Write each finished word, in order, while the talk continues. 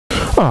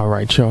All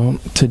right, y'all.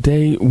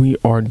 Today we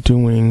are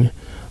doing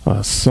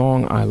a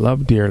song I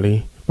love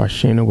dearly by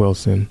Shana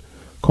Wilson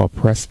called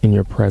Press in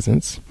Your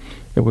Presence.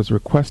 It was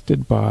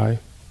requested by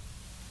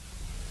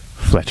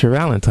Fletcher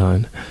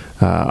Valentine,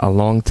 a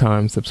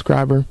longtime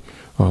subscriber,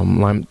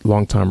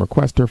 longtime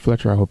requester.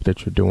 Fletcher, I hope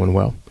that you're doing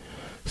well.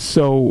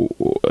 So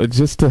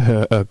just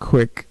a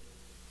quick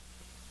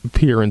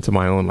peer into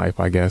my own life,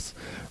 I guess.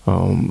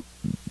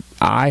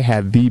 I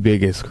had the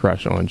biggest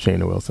crush on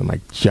Shana Wilson,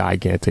 like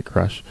gigantic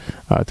crush,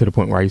 to the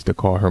point where I used to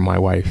call her my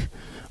wife.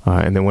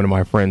 And then one of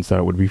my friends thought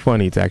it would be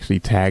funny to actually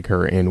tag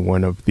her in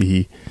one of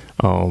the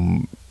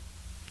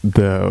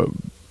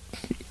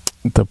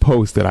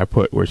posts that I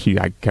put where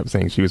I kept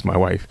saying she was my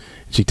wife.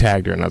 She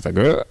tagged her, and I was like,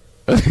 ugh.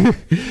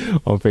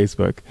 On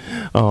Facebook,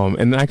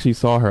 and I actually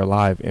saw her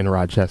live in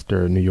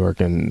Rochester, New York,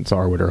 and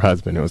saw her with her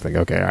husband. It was like,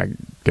 okay, I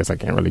guess I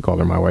can't really call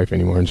her my wife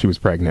anymore, and she was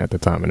pregnant at the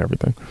time and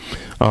everything.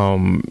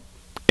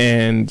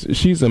 And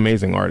she's an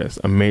amazing artist,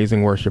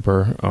 amazing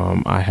worshiper.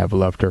 I have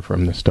loved her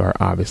from the start,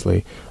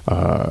 obviously.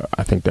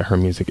 I think that her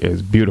music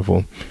is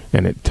beautiful,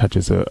 and it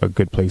touches a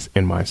good place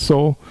in my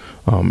soul.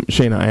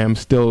 Shana, I am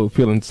still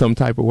feeling some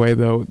type of way,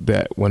 though,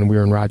 that when we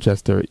were in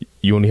Rochester,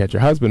 you only had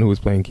your husband who was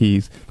playing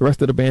keys. The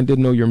rest of the band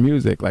didn't know your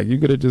music. Like, you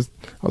could have just,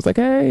 I was like,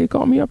 hey,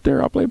 call me up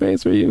there. I'll play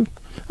bass for you.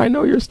 I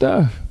know your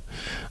stuff.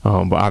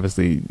 But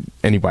obviously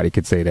anybody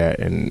could say that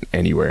and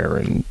anywhere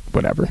and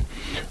whatever.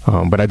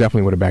 But I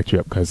definitely would have backed you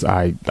up because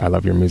I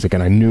love your music,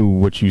 and I knew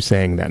what you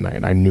sang that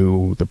night. I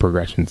knew the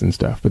progressions and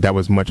stuff, but that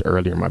was much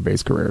earlier in my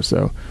bass career.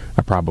 So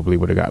I probably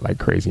would have got like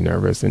crazy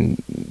nervous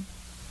and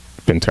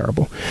been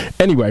terrible.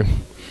 Anyway,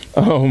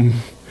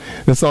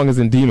 the song is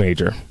in D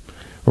major,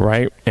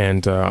 right?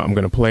 And I'm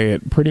going to play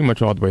it pretty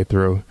much all the way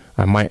through.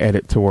 I might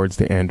edit towards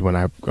the end when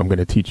I'm going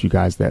to teach you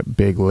guys that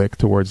big lick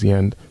towards the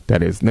end.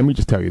 That is, let me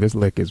just tell you, this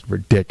lick is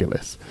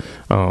ridiculous.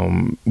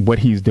 What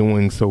he's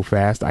doing so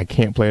fast, I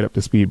can't play it up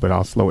to speed, but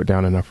I'll slow it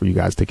down enough for you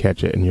guys to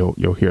catch it, and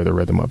you'll hear the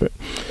rhythm of it.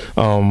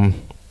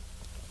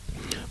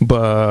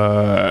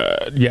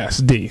 But yes,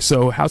 D.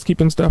 So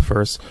housekeeping stuff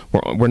first.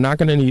 We're not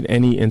going to need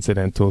any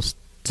incidentals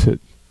to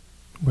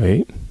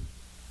wait.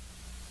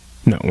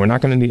 No, we're not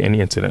going to need any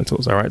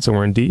incidentals. All right, so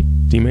we're in D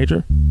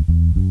major.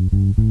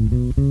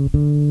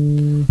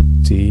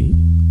 D,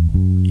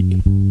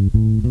 E.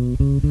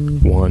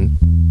 1,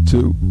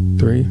 2,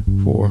 3,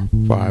 4,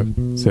 5,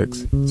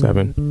 6,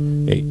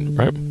 7, 8.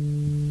 Right?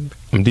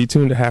 I'm D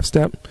tuned to half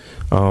step.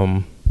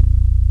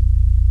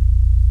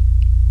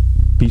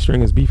 B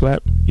string is B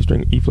flat, E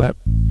string E flat,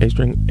 A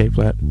string A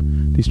flat,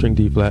 D string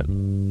D flat,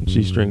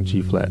 G string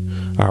G flat.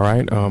 All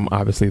right.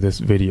 Obviously this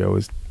video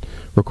is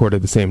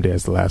recorded the same day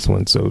as the last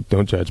one, so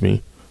don't judge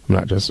me. I'm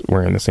not just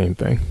wearing the same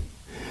thing.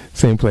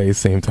 Same place,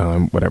 same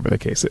time, whatever the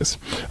case is.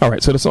 All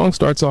right, so the song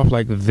starts off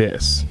like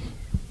this.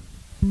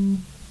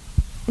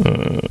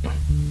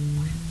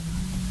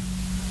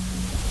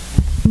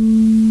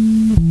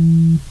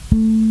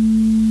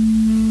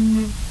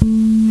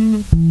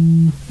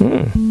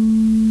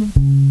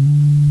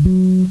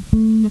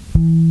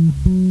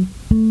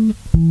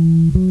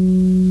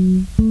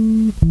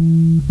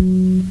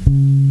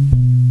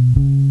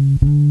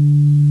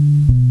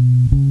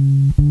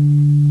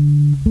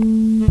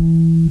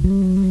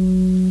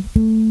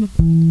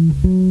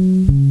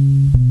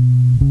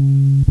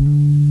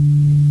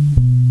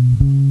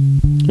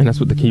 And that's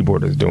what the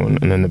keyboard is doing,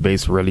 and then the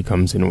bass really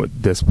comes in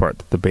with this part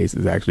that the bass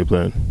is actually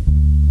playing.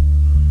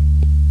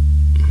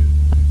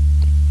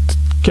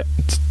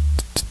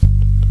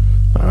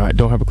 Alright,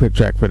 don't have a click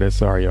track for this,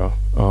 sorry y'all.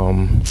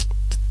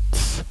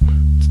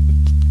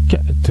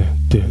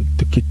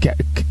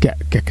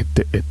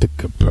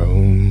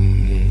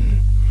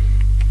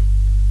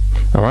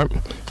 Alright,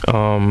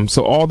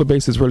 so all the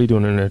bass is really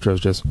doing in the intro is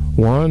just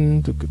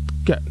 1, 4,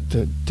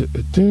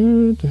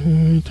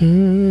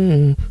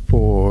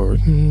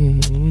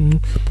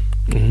 1.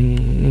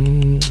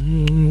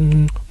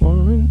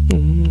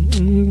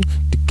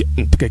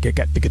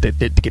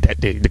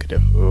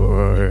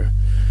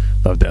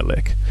 Love that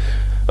lick.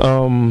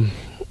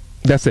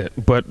 That's it.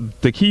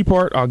 But the key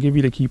part, I'll give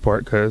you the key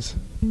part because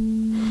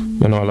you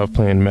know I love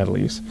playing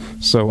medleys.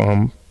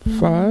 So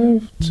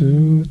 5,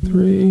 2,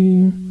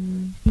 3.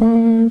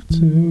 5,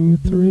 2,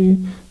 3,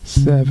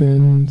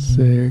 7,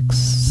 6,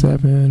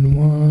 7,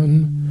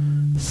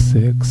 1,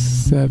 6,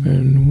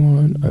 7,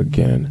 1.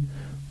 Again.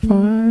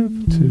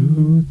 5,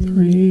 2,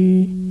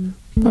 3,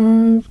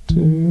 5,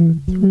 2,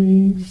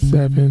 3,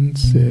 7,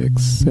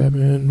 6,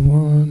 7,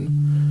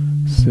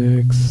 1,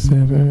 6,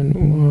 7,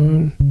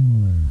 1,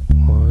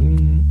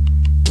 1,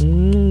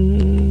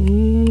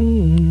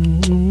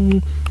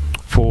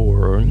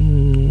 4.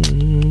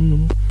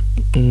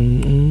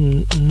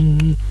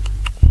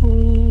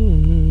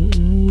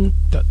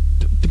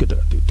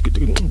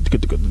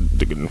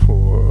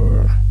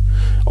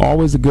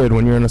 Always good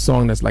when you're in a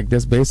song that's like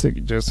this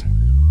basic, just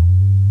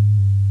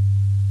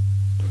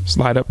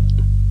slide up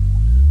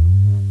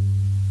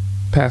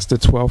past the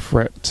 12th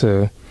fret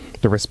to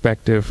the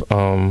respective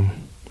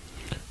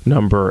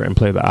number and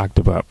play the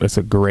octave up. It's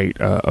a great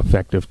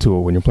effective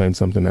tool when you're playing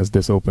something that's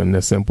this open,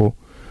 this simple.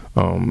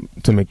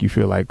 to make you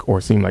feel like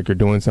or seem like you're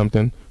doing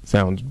something.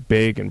 Sounds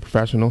big and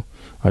professional.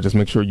 Just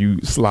make sure you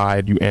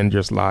end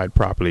your slide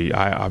properly.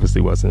 I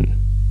obviously wasn't.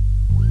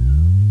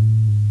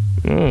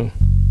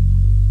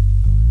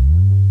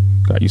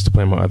 Got used to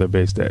playing my other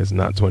bass that is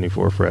not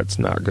 24 frets.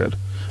 Not good.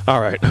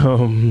 All right.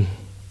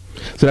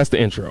 So that's the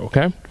intro,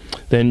 okay?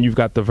 Then you've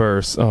got the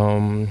verse.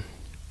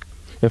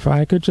 If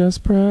I could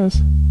just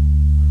press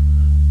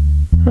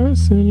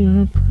in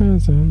your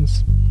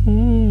presence.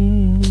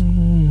 One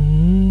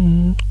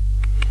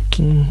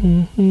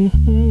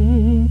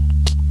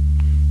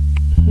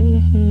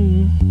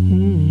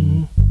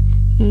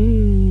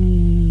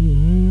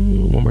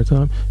more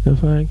time.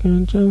 If I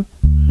could just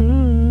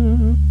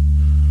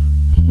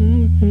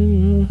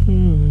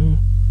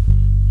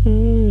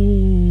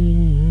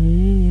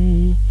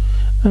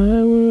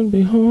I would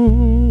be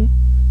home.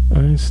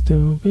 I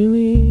still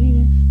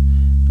believe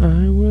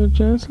I would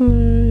just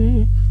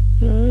lay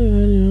right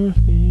at your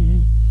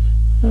feet.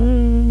 I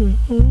would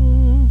be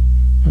home.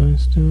 I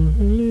still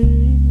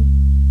believe.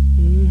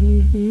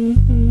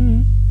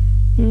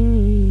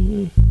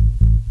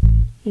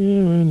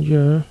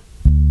 Yeah.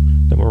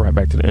 Then we're right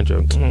back to the intro.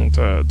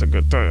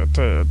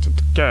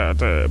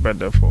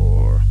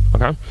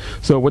 Okay.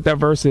 So what that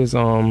verse is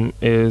if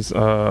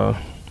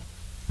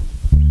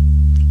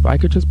I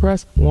could just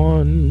press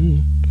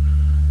 1,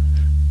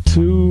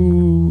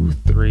 2,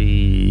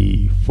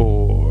 3,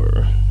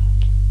 4.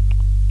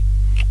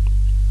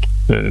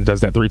 And it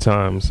does that 3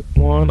 times.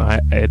 1, I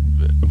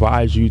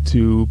advise you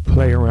to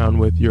play around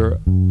with your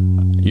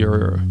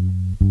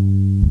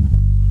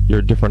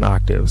different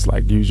octaves,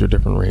 like use your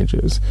different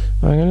ranges.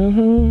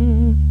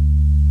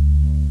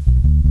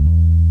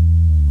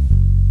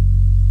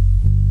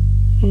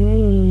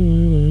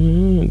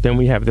 Then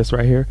we have this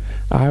right here.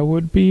 I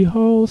would be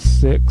whole.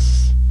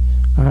 6.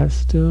 I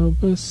still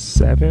be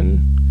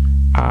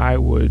 7. I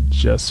would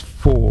just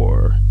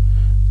 4.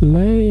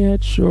 Lay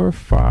at your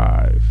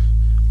 5.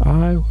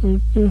 I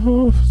would be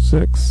whole.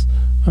 6.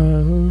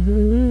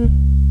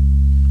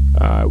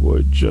 I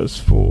would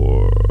just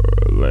 4.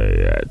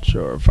 Lay at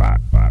your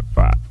 5, 5,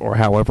 5. Or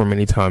however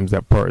many times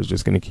that part is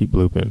just going to keep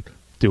looping.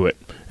 Do it.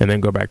 And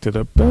then go back to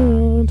the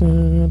 1,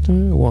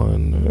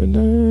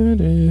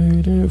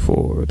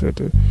 4.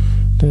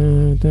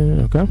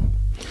 Okay.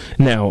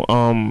 Now,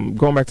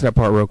 going back to that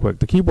part real quick,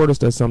 the keyboardist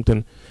does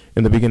something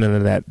in the beginning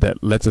of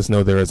that lets us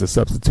know there is a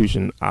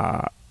substitution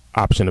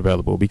option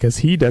available, because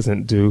he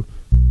doesn't do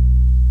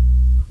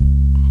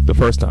the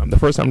first time. The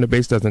first time the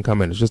bass doesn't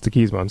come in, it's just the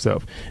keys by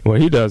himself. And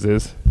what he does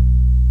is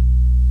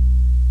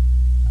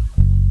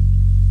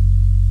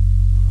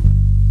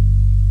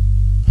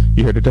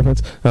you hear the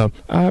difference?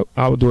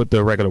 I would do it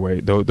the regular way,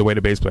 the way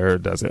the bass player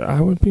does it.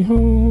 I would be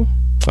home.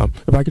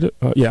 If I could,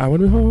 I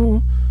would be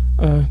home.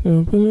 I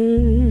don't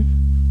believe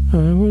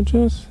I would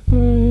just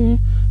lay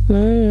at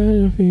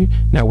your feet.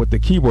 Now, what the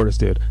keyboardist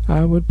did,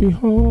 I would be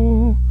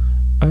whole.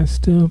 I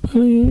still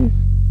believe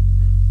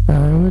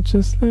I would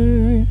just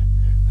lay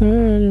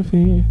at your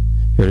feet.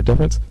 Hear the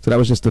difference? So that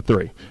was just the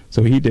 3.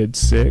 So he did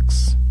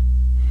 6,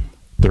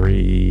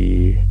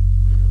 3,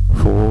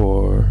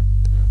 4,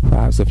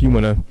 5. So if you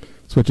want to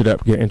switch it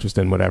up, get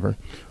interested in whatever,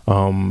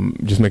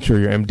 just make sure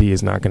your MD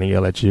is not going to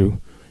yell at you.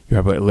 You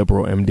have a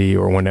liberal MD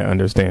or one that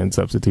understands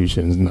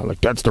substitutions, not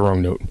like, that's the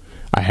wrong note.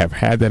 I have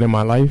had that in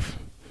my life.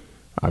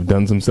 I've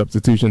done some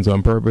substitutions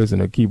on purpose,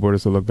 and a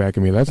keyboardist will look back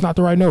at me, that's not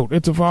the right note,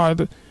 it's a 5.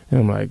 And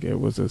I'm like, it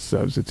was a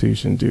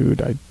substitution,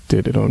 dude. I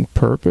did it on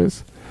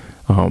purpose.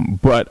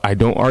 But I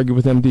don't argue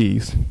with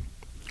MDs.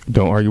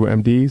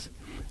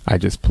 I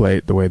just play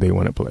it the way they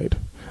want it played.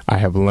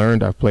 I've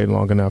played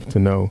long enough to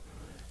know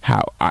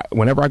how,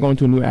 whenever I go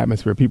into a new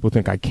atmosphere, people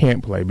think I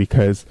can't play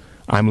because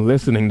I'm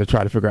listening to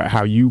try to figure out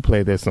how you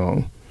play this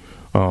song.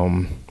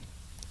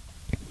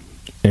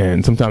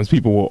 And sometimes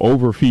people will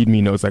overfeed me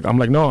notes. Like, I'm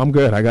like, no, I'm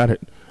good. I got it.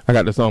 I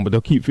got the song. But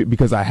they'll keep,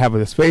 because I have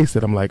this face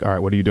that I'm like, all right,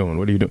 what are you doing?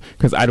 What are you doing?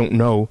 Because I don't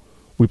know.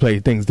 We play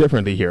things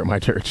differently here at my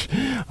church.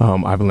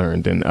 I've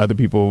learned, and other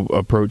people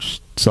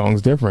approach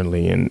songs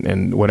differently,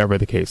 and whatever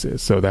the case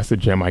is. So that's the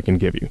gem I can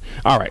give you.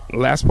 All right.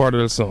 Last part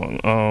of the song.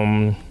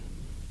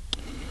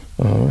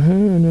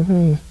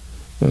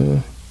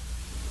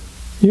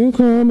 You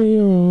call me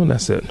on.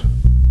 That's it.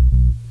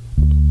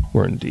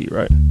 We're in D,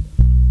 right?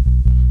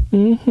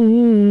 All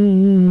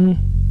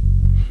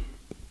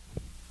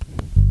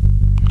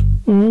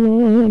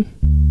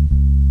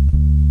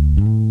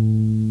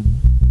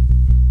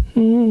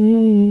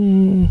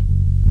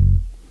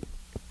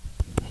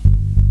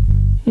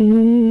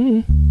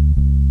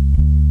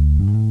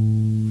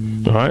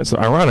right, so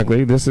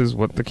ironically, this is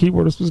what the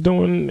keyboardist was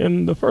doing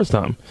in the first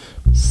time.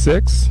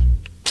 6,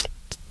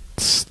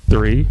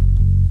 3,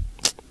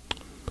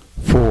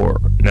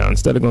 4. Now,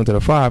 instead of going to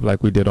the 5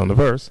 like we did on the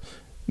verse,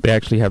 they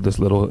actually have this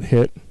little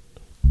hit.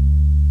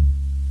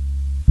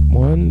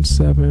 1,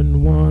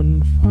 7,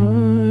 1,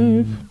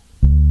 5.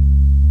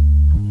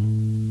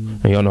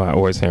 And y'all know I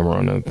always hammer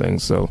on them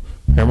things, so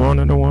hammer on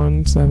the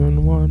 1,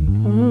 7,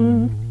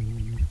 1,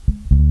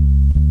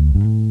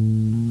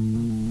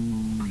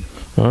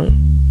 5. All right.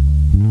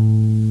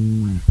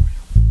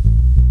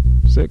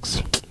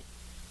 6,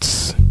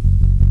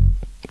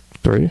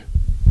 3.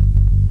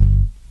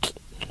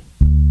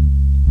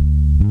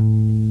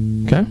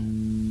 Okay.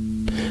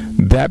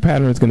 That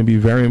pattern is going to be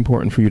very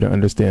important for you to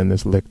understand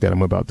this lick that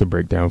I'm about to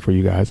break down for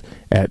you guys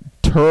at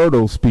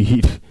turtle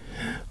speed.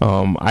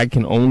 I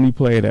can only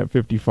play it at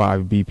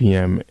 55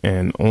 BPM,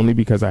 and only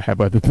because I have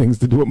other things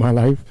to do with my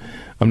life.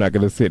 I'm not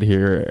going to sit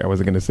here. I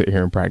wasn't going to sit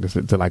here and practice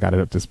it till I got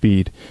it up to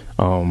speed,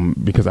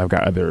 because I've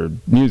got other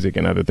music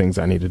and other things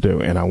I need to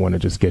do, and I want to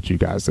just get you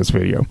guys this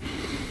video.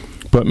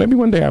 But maybe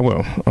one day I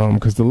will,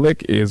 because the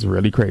lick is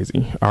really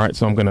crazy. All right,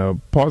 so I'm going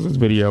to pause this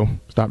video,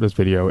 stop this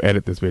video,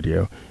 edit this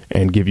video,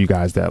 and give you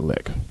guys that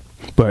lick.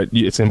 But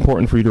it's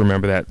important for you to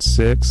remember that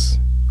 6,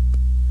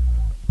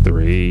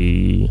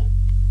 3,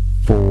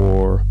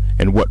 4,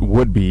 and what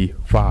would be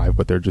 5,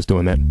 but they're just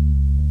doing that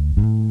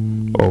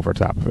over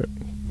top of it.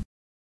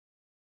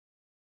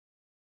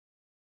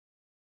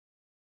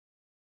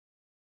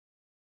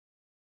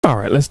 All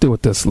right, let's deal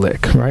with this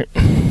lick, right?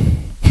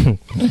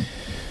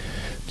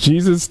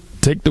 Jesus,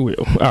 take the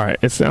wheel. All right,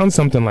 it sounds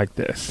something like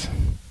this.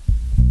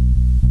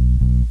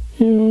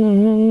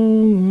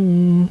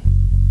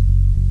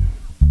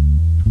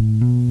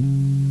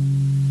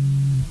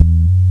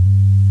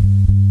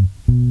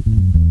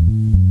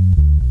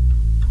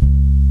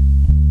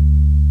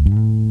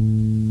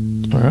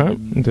 All right,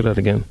 do that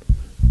again.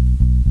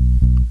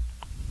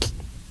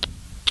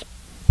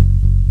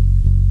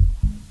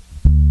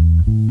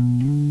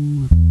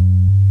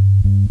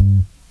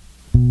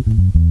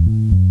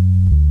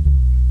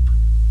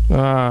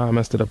 I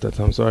messed it up that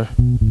time, sorry.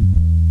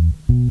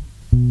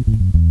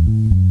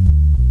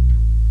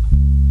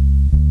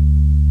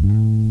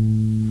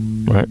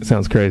 Right,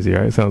 sounds crazy,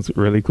 right? Sounds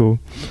really cool.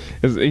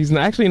 He's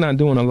actually not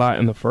doing a lot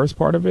in the first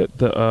part of it.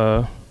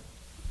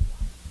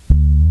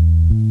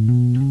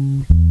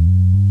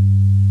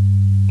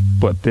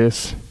 But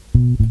this.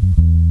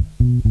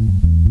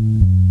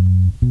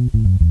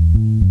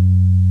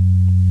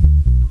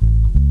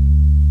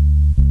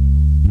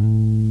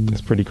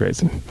 It's pretty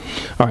crazy.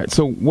 All right,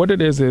 so what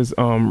it is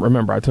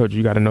remember I told you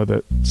you got to know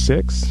the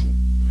 6,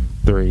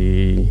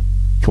 3,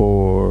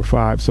 4,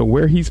 5. So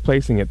where he's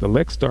placing it, the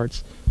lick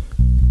starts,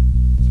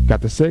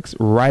 got the 6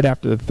 right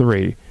after the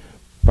 3.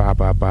 Ba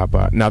ba ba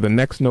ba. Now the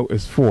next note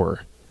is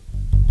 4.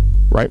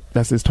 Right?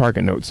 That's his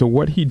target note. So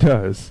what he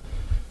does,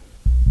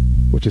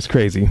 which is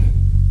crazy,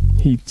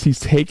 he's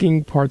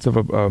taking parts of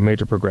a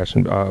major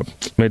progression,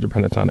 major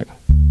pentatonic.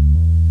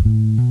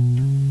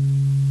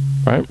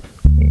 Right?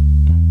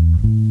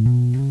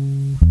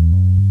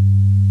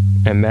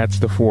 And that's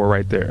the 4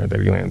 right there that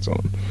he lands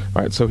on.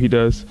 All right, so he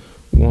does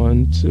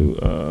 1, 2,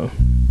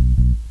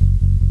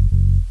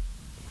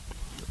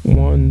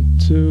 1,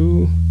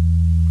 2,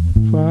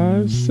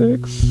 5,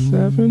 6,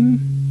 7,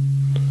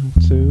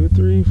 2,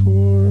 3,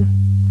 4.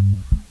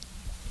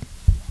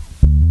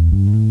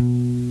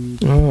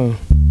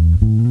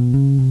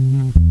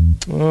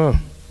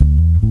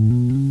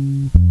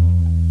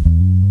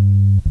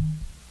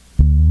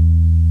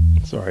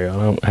 Sorry, I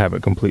don't have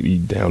it completely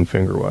down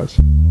finger-wise.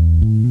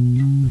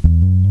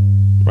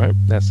 Right,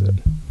 that's it.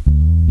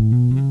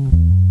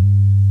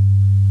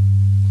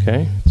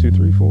 Okay, 2,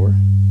 3, 4.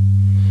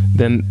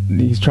 Then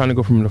he's trying to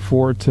go from the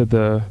 4 to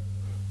the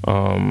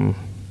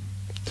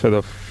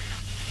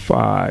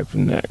 5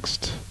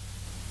 next,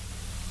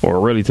 or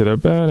really to the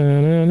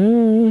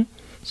ba-da-da-da.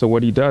 So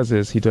what he does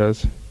is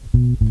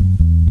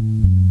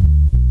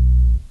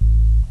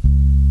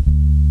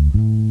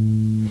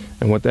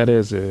and what that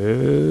is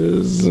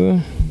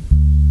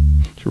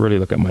should really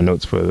look at my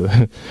notes for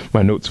the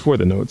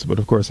notes, but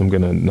of course I'm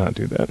gonna not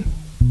do that.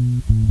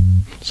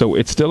 So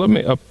it's still a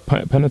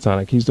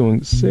pentatonic. He's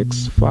doing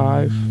 6,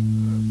 5,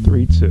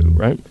 3, 2,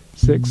 right?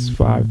 6,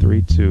 5,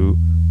 3, 2,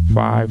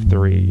 5,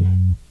 3.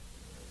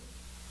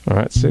 All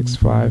right, 6,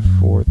 5,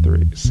 4,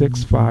 3.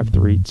 6, 5,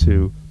 3,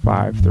 2,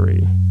 5,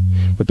 3.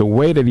 But the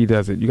way that he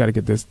does it, you got to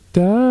get this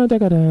da da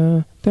da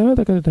da da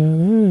da da da.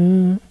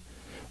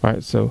 All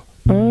right, so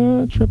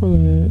triple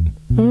it,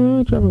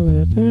 treble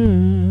it,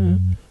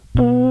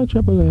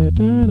 triple it,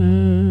 da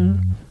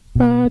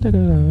da da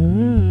da.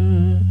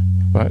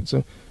 All right,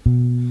 so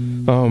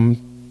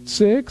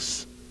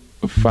 6,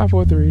 5,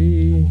 4,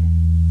 3.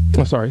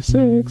 Oh, sorry,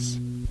 6,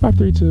 5,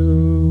 3,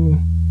 2,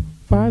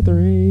 5,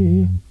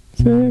 3.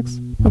 6,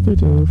 5, 3,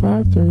 2,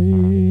 5,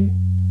 3.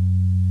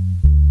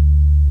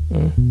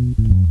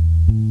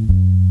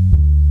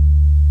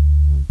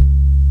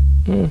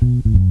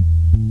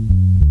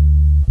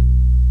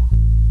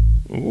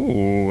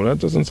 Ooh, that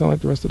doesn't sound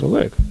like the rest of the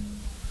lick.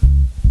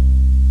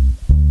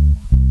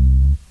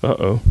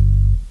 Uh-oh.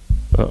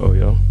 Uh-oh,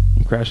 yo.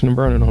 I'm crashing and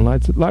burning on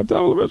live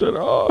television.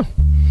 Oh.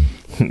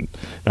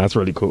 That's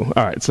really cool.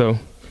 All right, so,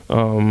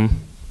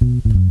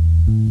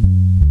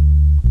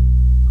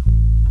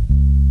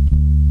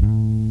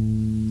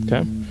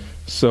 okay.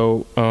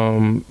 So,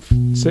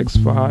 6,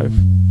 5,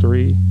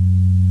 3,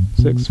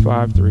 6,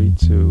 5, 3,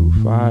 2,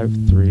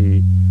 5,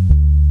 3.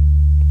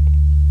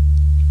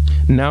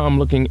 Now I'm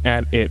looking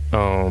at it,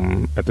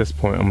 at this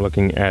point, I'm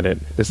looking at it.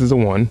 This is a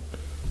 1,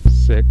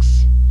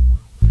 6,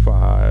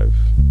 5,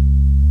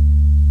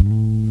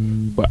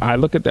 But I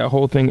look at that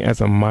whole thing as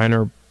a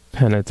minor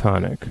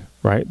pentatonic,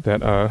 right?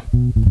 That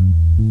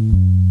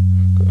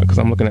because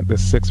I'm looking at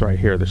this 6 right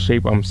here. The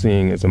shape I'm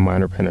seeing is a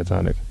minor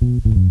pentatonic.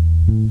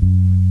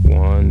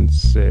 1,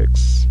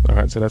 6. All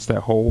right, so that's that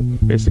whole,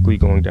 basically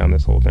going down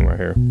this whole thing right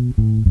here.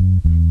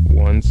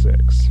 1,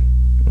 6.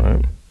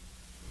 Right.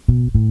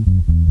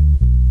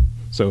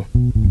 So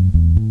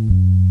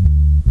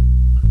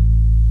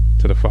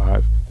to the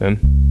 5, then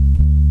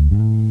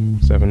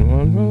 7,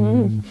 1,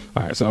 5.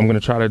 All right, so I'm gonna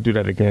try to do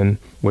that again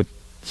with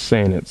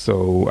saying it,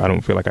 so I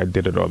don't feel like I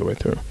did it all the way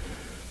through.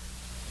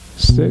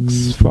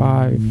 6,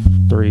 5,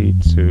 3,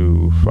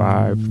 2,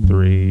 5,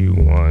 3,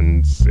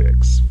 1,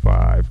 6,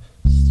 5,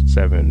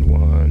 7,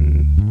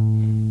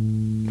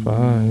 1,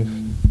 5.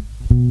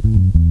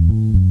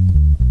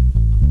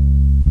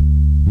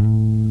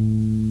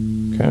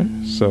 Okay,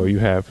 so you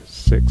have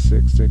 6,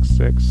 6, 6,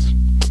 6,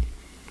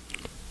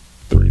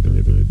 3,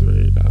 3, 3,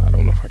 3. I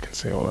don't know if I can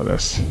say all of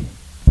this.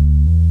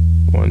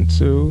 1,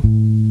 2,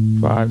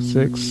 5,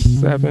 6,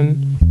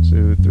 7,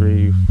 2,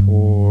 3,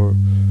 4,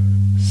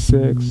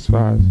 6,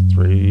 5,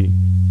 3,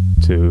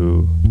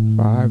 2,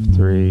 5,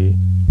 3,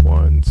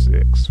 1,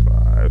 6,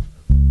 5,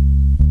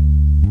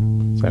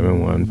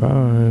 7, 1, 5.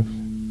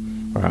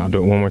 All right, I'll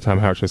do it one more time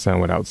how it should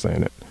sound without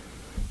saying it.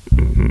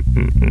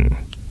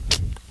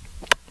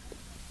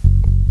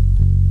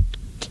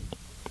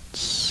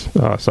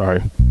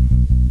 Sorry.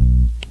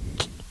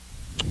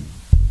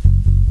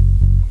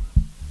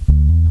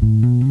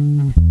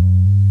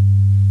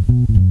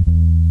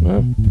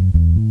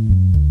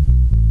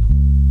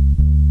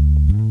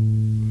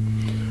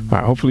 All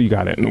right, hopefully you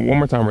got it. And one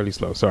more time, really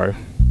slow. Sorry.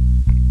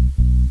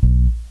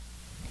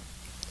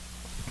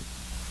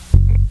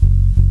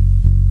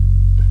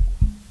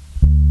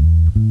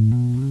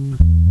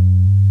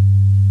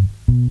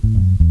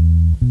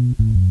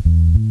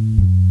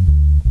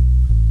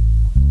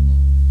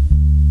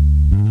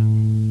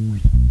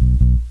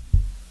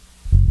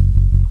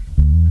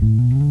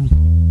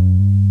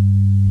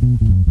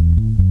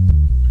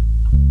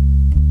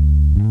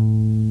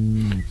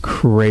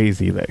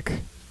 Crazy lick.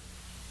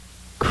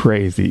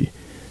 Crazy.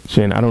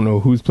 Shane, I don't know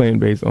who's playing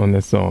bass on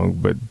this song,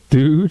 but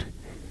dude,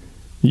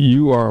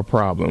 you are a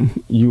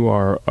problem. You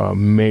are a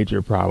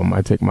major problem.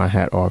 I take my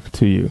hat off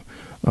to you.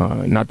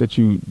 Not that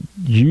you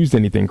used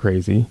anything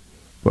crazy,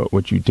 but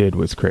what you did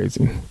was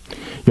crazy.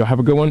 Y'all have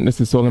a good one.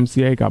 This is Soul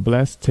MCA. God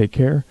bless. Take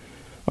care.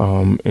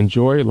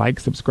 Enjoy, like,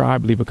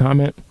 subscribe, leave a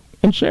comment,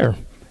 and share.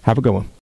 Have a good one.